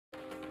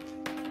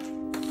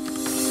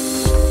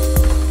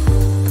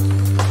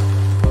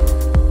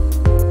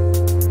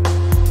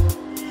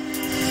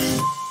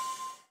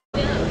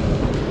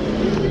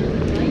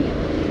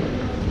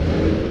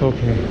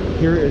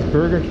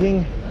Burger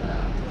King.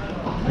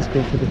 Let's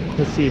go for the.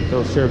 Let's see if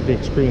they'll serve the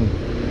extreme.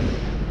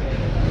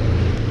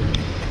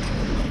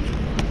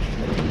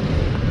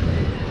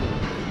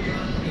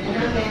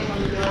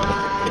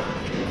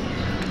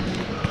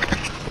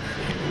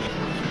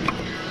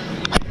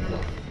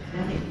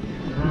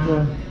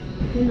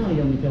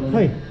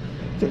 Hi.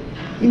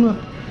 今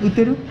売っ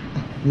てる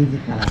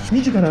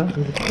？2時から。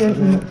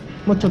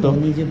もうちょっと。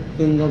20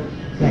分後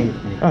くらいです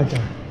ね。あ、じゃ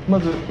あま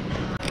ず。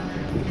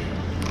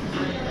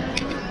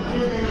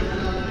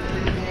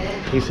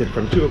He said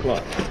from 2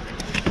 o'clock.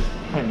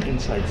 I'm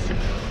inside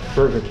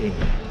Burger King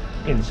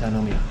in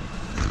Sannomiya.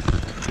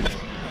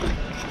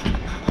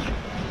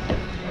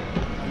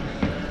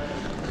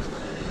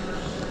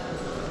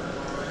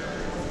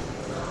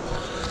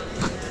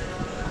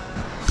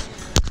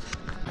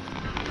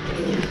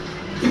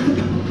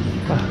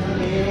 Ah.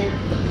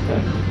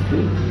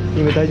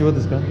 今大丈夫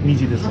ですか？2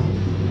時ですか？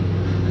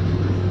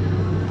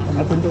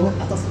あと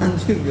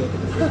30秒。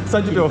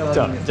30秒。じ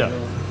ゃあ。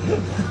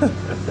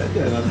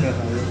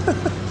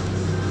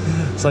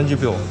30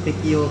秒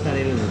適用さ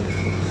れるので、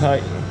は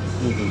い、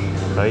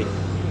はい。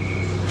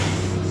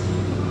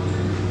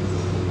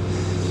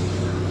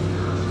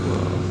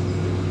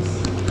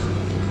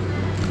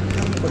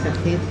こちらセ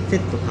ッ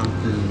ト単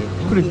品で、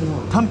これ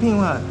単品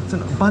はそ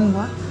のバン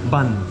は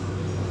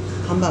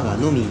ハンバーガ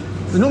ーのみ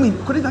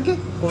これだけ？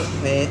こ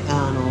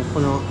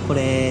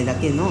れだ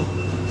けの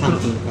単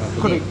品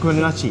価格で、これ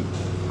なし？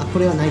あ、こ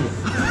れはないで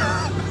す。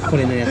こ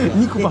れのやつは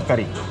肉ばっか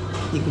り。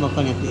肉ばっ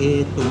かりやっ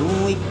て、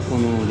もう一個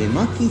ので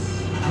マキ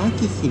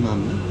シマ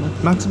ム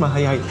は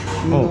いはい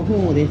の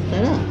方でし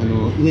たら、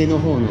上の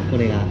方のこ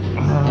れがある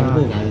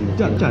方があるんです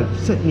けど、じゃあ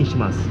セットにし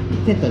ます。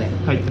セットで、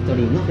はい、スト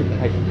リーのセットで、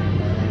はい、ありがとうござ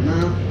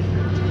います。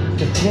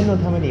じゃあ念の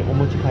ためにお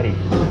持ち帰り、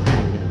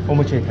お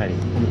持ち帰り。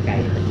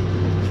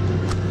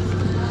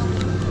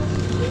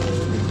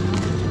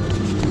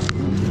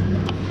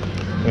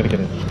やるけ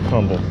ど、コ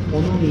ンボ。お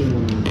飲み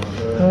物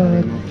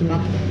は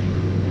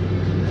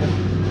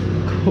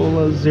コー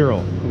ラゼ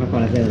ロ。コー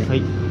ラゼロです。は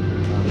い。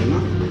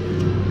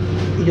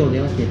以上で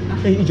よろしいですか？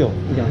以上ね。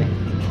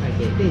会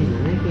計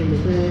1700円で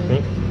す。はい。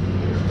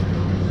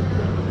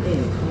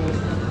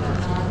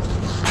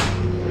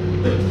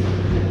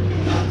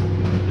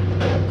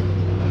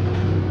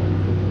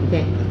で、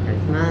お願い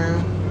しま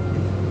す。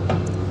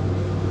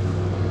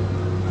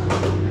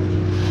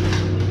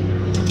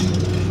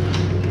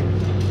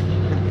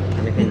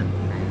300円な。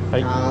は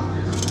い。じゃ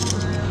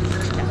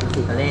あ、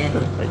追加です。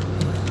はい。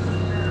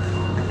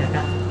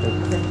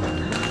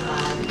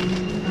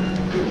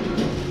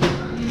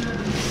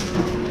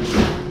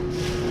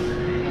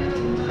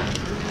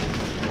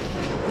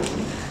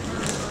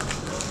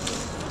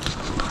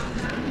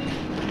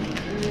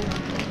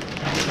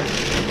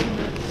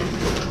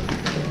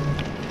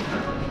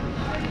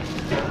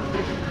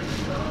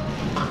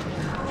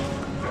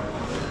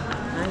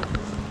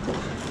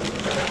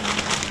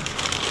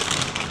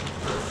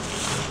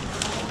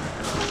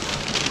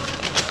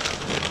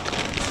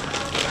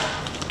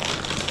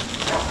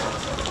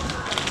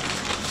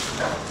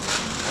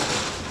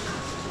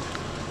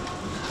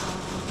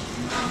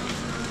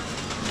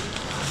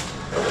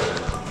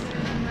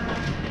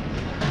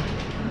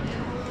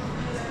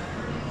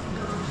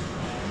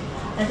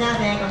いらっしゃいま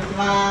せ、こんにち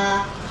は。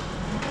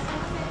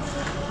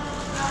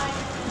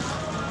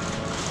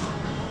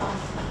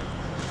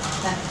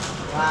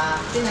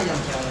店内でお召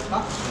し上がりですか？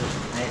あ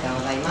りがとう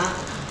ございます。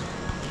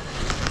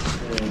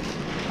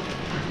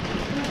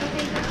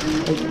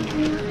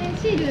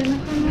シール中の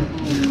方に。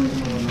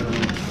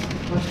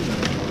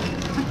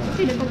シ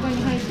ールここに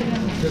入ってるん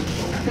で。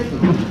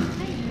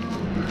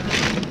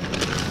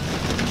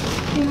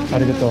あ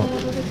りがとう。あ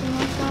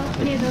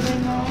りがとうござい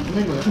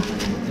ま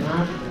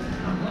す。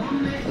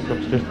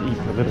Upstairs to eat a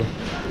little.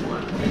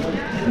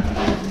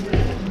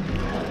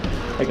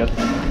 I got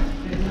this.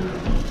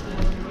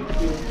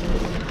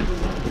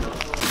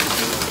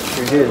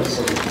 Here it is.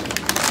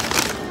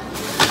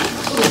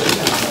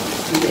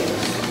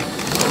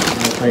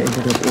 I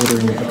ended up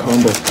ordering a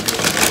combo.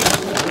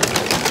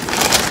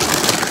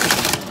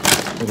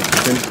 I got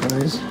French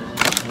fries.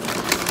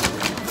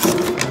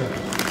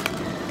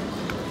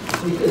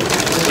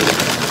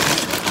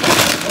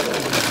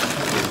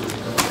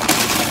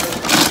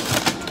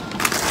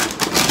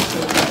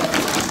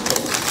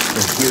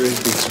 Here is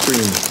the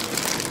extreme.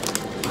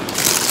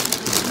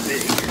 It's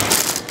big.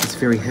 It's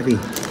very heavy.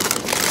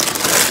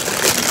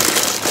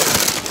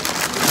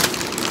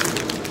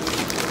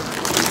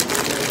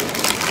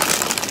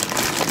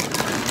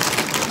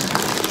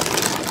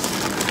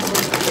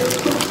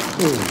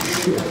 Holy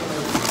shit.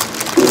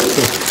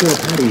 So 4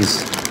 patties.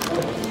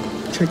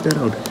 Check that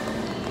out.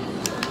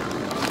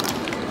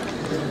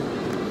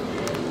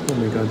 Oh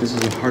my god, this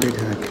is a heart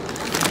attack.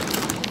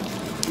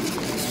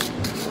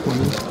 1,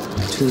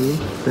 2,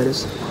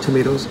 lettuce,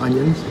 tomatoes,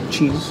 onions,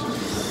 cheese.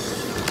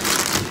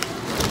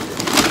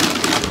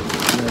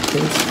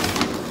 Napkins.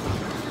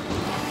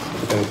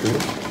 About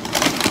good.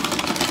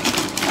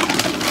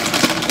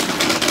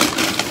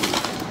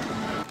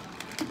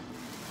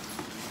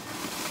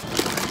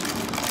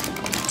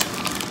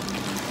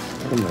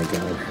 Oh my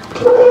god.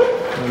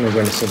 How am I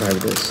going to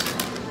survive this?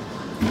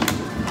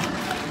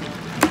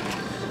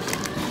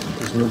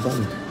 There's no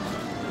bun.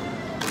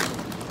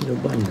 No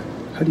bun.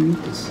 How do you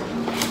eat this?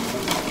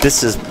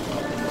 This is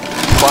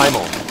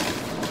primal.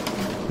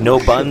 No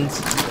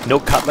buns, no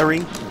cutlery.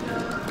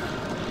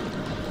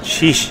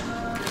 Sheesh.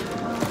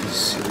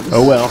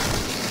 Oh well.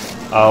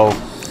 I'll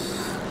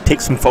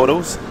take some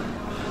photos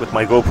with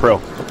my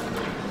GoPro.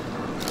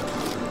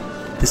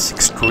 This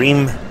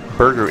extreme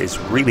burger is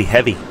really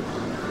heavy.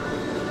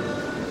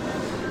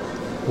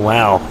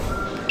 Wow.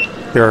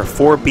 There are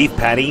 4 beef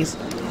patties,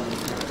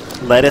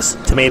 lettuce,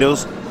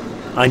 tomatoes,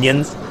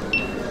 onions,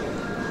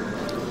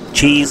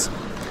 cheese,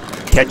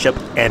 ketchup,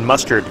 and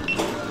mustard.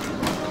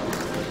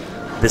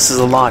 This is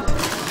a lot. Oh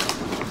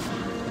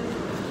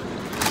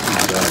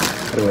my god,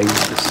 how do I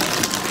use this?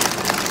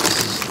 This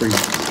is for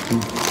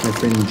my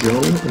friend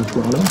Joe in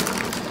Toronto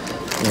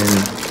and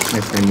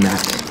my friend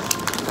Matt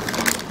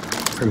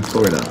from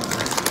Florida,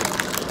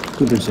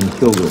 who lives in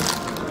Hillwood.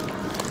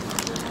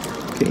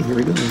 Okay, here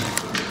we go.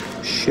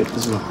 Shit,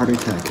 this is a heart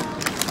attack.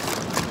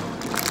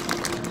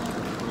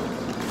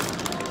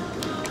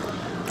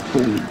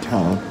 Holy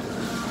cow.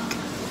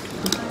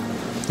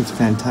 It's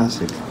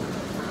fantastic.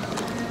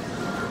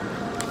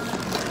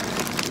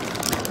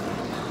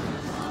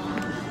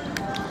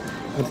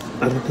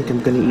 I don't think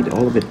I'm gonna eat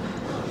all of it.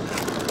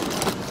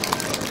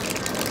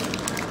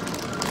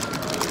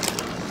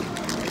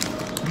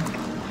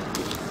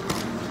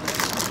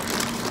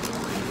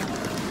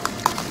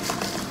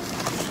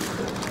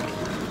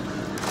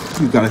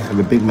 You gotta have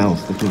a big mouth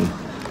like me.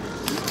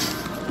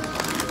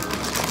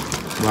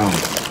 Wow.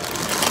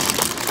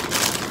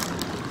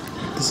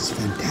 This is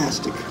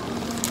fantastic.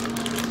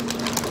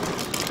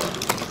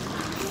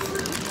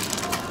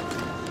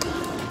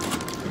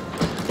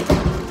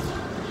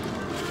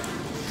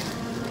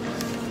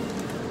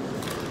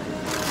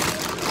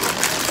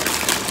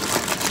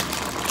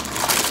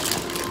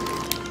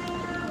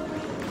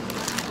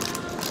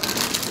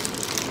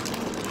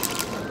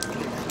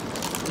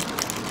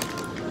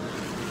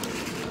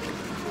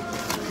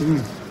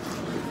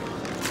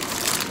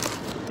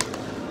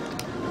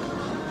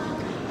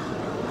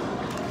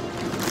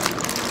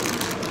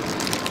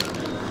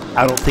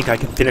 I don't think I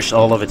can finish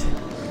all of it.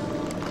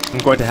 I'm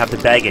going to have to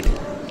bag it.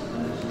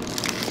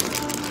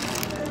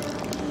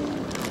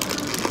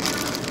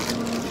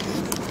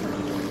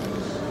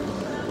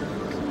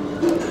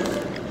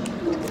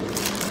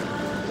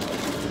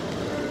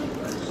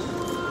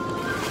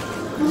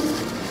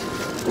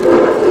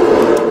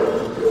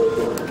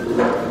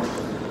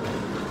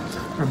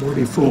 I'm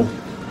already full.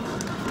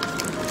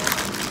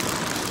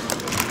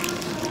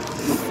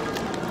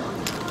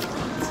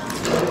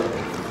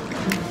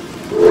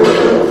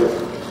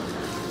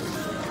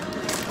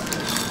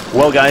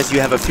 Well, guys, you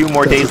have a few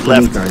more days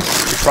left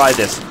to try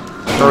this.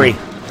 Hurry.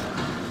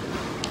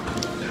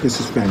 This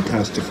is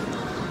fantastic.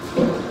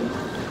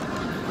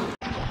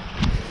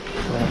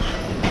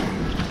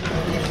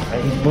 I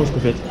ate most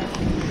of it.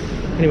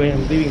 Anyway,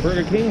 I'm leaving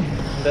Burger King.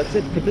 That's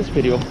it for this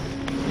video.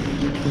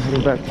 I'm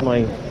heading back to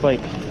my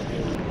bike.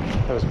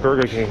 That was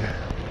Burger King.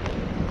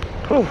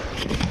 Whew.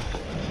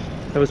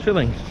 That was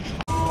filling.